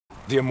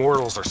The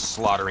Immortals are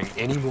slaughtering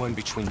anyone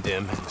between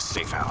them and the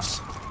safe house.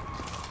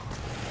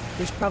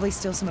 There's probably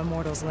still some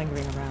Immortals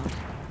lingering around.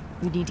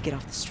 We need to get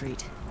off the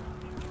street.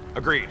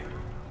 Agreed.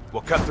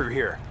 We'll cut through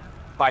here.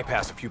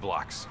 Bypass a few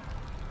blocks.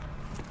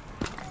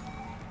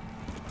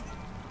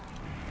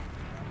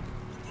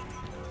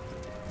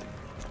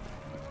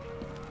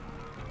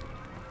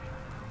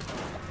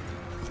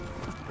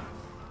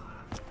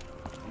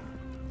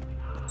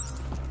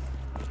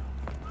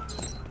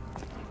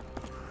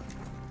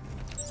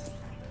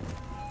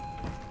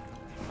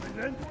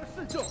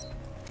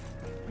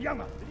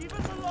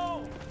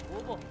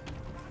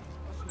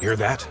 Hear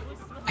that?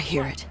 I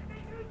hear it.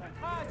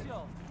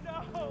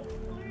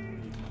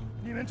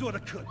 你们做的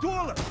可多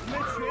了，你们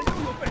全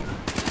部都被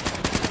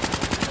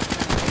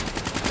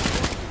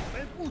我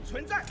们不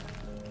存在。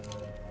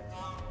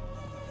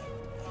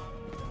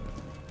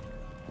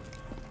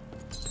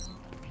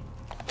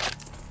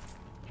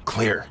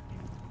Clear.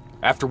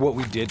 After what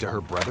we did to her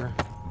brother,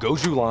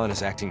 Gojulan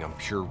is acting on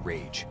pure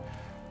rage.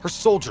 Her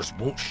soldiers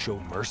won't show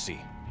mercy.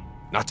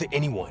 Not to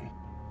anyone.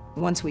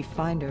 Once we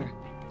find her,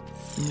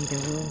 neither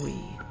will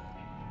we.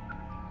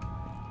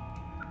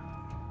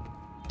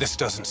 This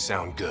doesn't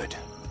sound good.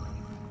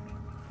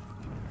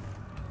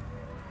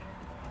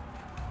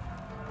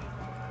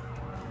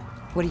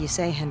 What do you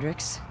say,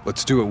 Hendricks?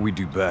 Let's do what we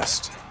do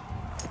best.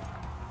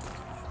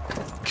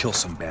 Kill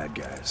some bad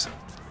guys.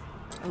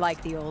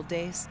 Like the old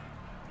days?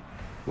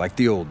 Like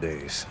the old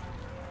days.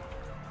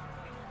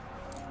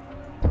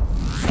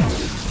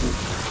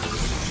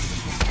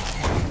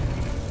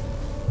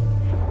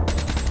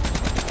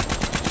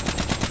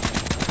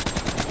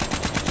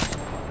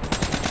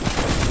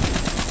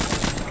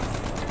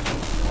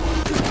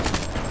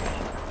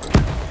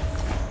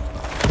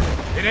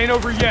 It ain't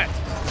over yet.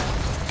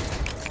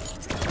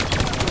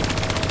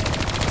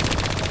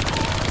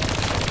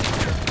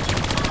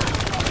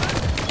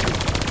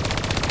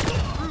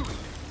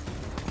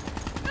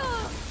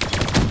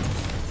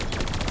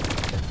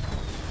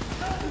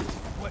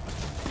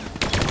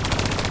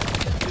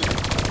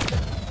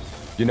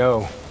 You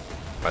know,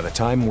 by the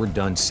time we're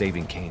done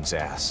saving Kane's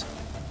ass,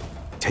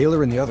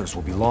 Taylor and the others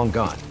will be long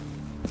gone.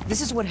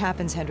 This is what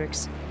happens,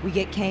 Hendricks. We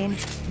get Kane,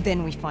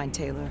 then we find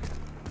Taylor.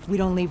 We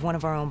don't leave one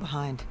of our own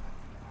behind.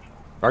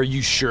 Are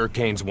you sure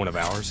Kane's one of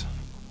ours?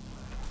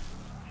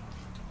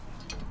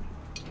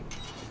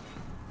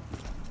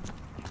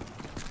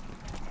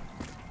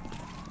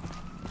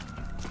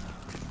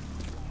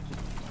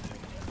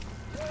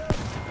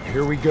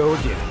 Here we go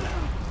again.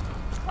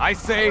 I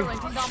say,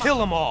 kill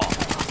them all!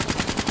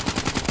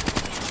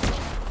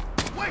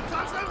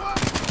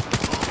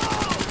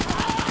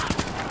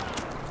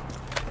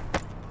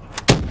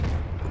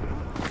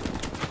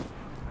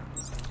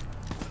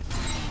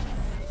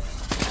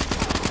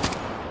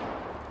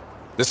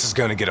 This is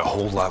gonna get a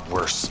whole lot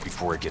worse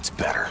before it gets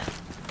better.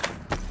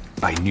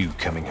 I knew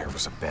coming here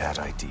was a bad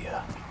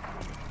idea.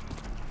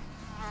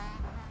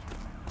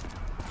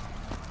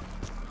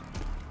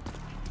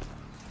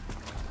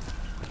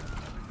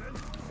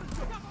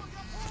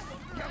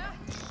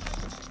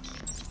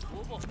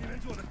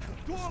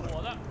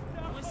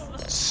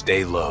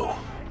 Stay low.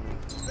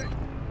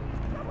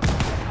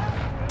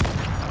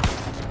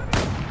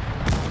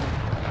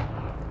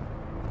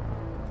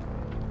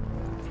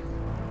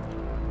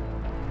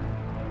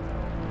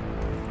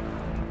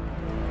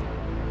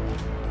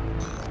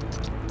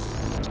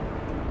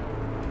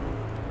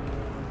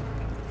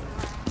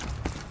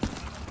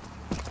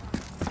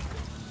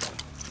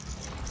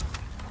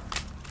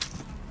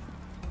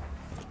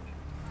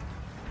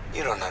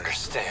 You don't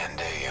understand,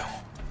 do you?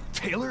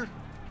 Taylor?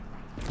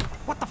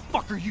 What the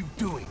fuck are you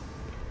doing?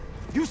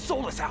 You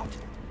sold us out.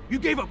 You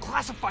gave up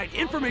classified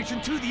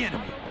information to the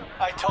enemy.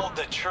 I told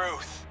the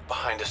truth.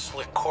 Behind a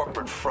slick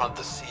corporate front,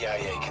 the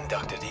CIA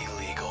conducted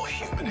illegal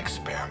human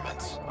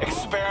experiments.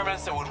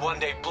 Experiments that would one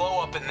day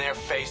blow up in their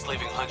face,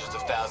 leaving hundreds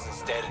of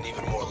thousands dead and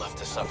even more left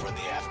to suffer in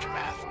the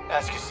aftermath.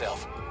 Ask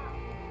yourself,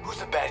 who's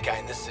the bad guy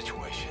in this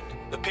situation?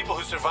 The people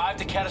who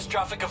survived a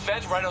catastrophic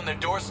event right on their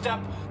doorstep?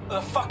 Or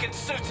the fucking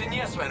suits and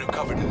yes men who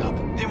covered it up?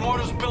 The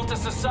Immortals built a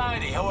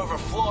society, however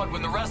flawed,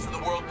 when the rest of the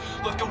world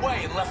looked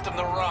away and left them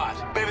to rot.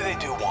 Maybe they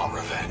do want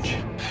revenge.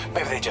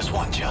 Maybe they just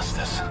want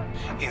justice.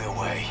 Either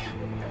way,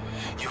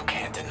 you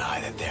can't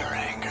deny that their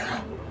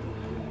anger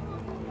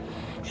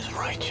is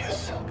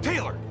righteous.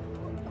 Taylor!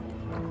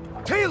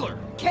 Taylor!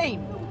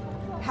 Kane!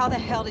 How the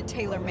hell did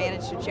Taylor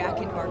manage to jack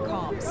into our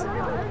comms?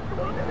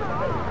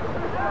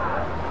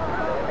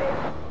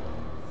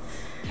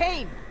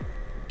 Kane!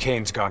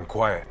 Kane's gone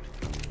quiet.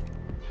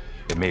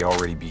 It may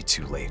already be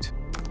too late.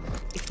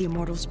 If the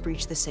Immortals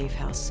breach the safe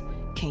house,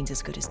 Kane's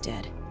as good as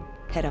dead.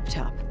 Head up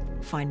top.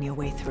 Find me a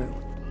way through.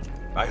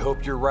 I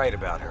hope you're right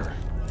about her.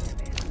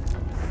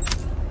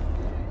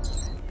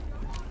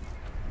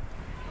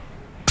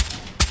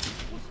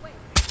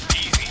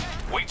 Easy.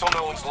 Wait till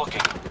no one's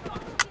looking.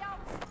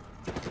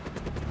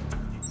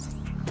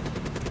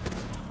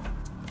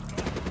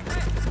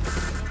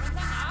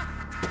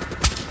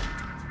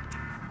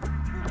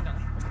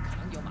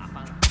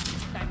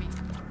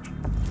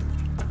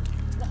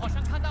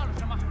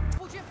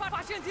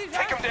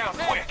 Take him down,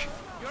 quick!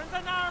 有人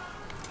在那儿。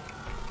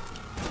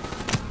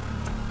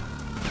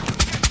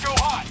 Go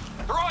hot!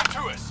 They're on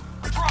to us!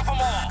 Drop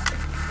them all!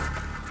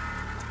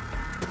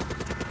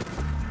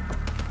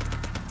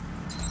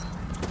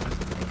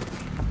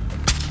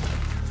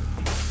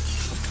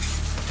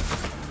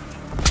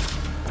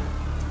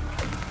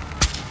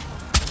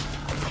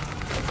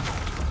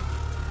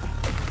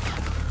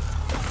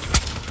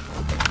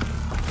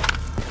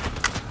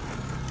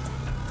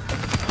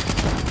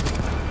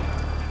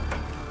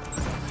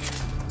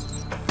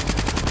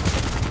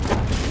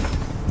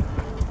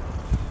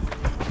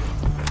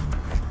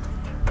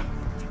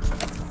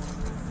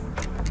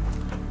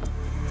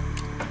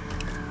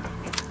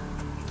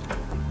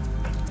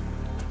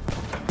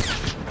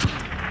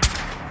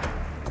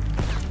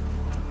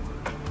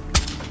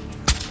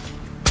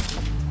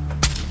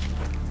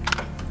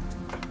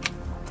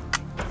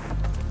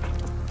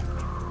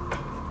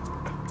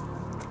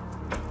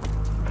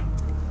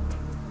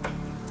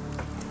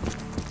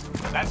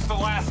 That's the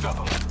last of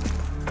them.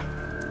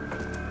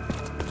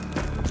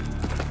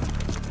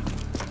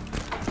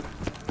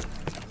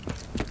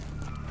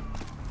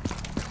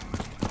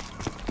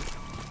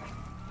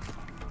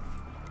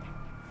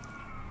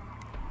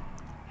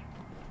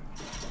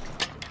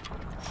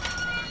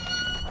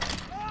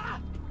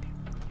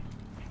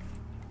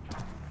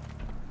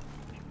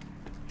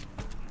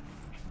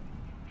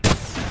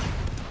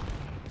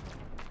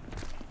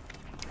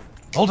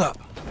 Hold up.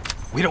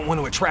 We don't want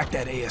to attract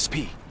that ASP.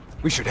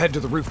 We should head to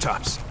the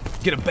rooftops,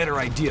 get a better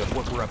idea of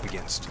what we're up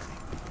against.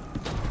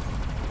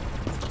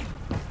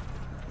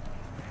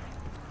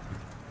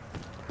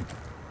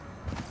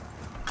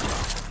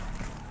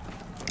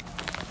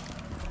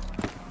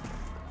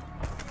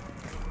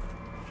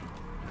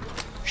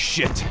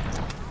 Shit.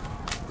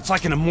 It's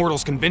like an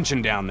Immortals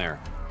convention down there.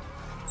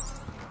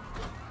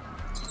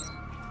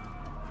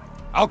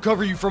 I'll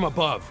cover you from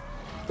above.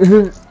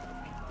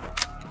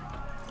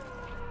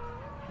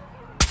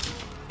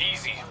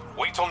 Easy.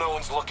 Wait till no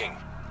one's looking.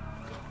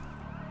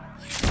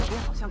 我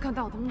好像看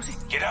到东西。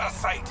 Get out of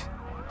sight.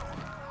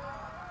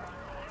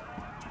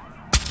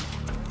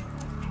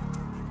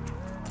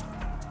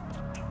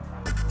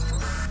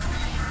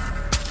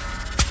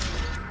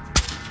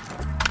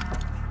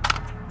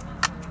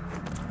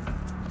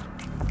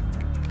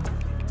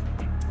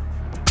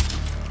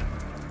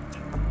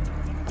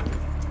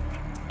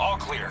 All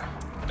clear.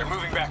 They're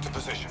moving back to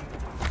position.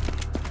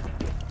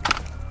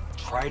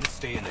 Try to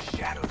stay in the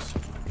shadows.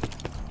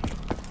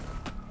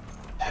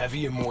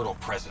 Heavy immortal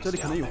presence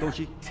down there.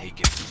 Take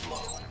it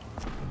slow.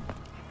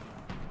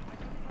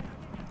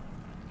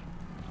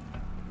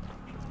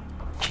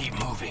 Keep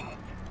moving.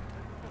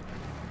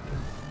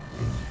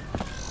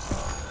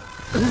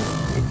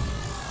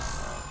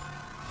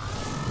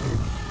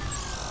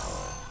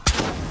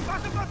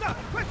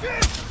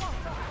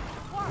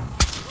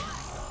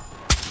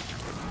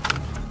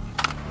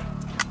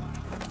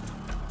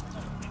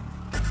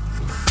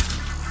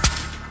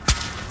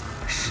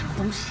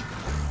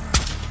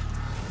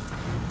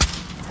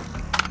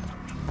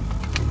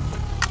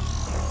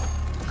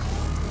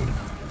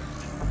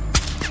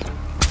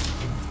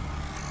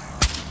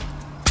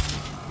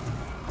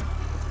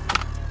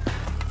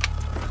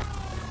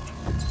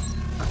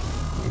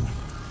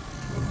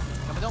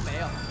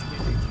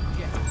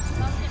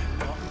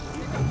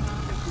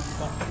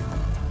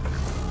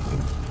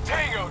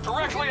 Tango,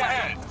 directly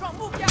ahead. 撞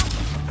目标。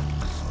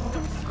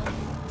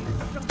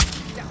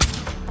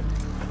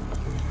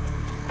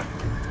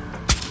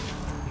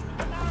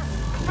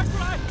看出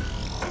来。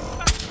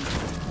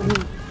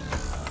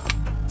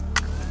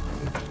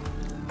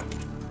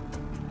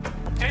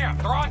 Damn,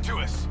 they're on to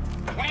us.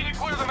 We need to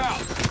clear them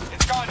out.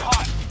 It's gone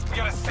hot. We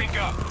gotta sync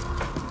up.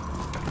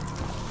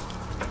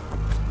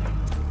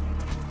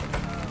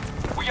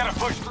 We gotta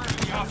push through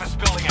to the office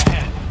building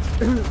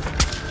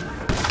ahead.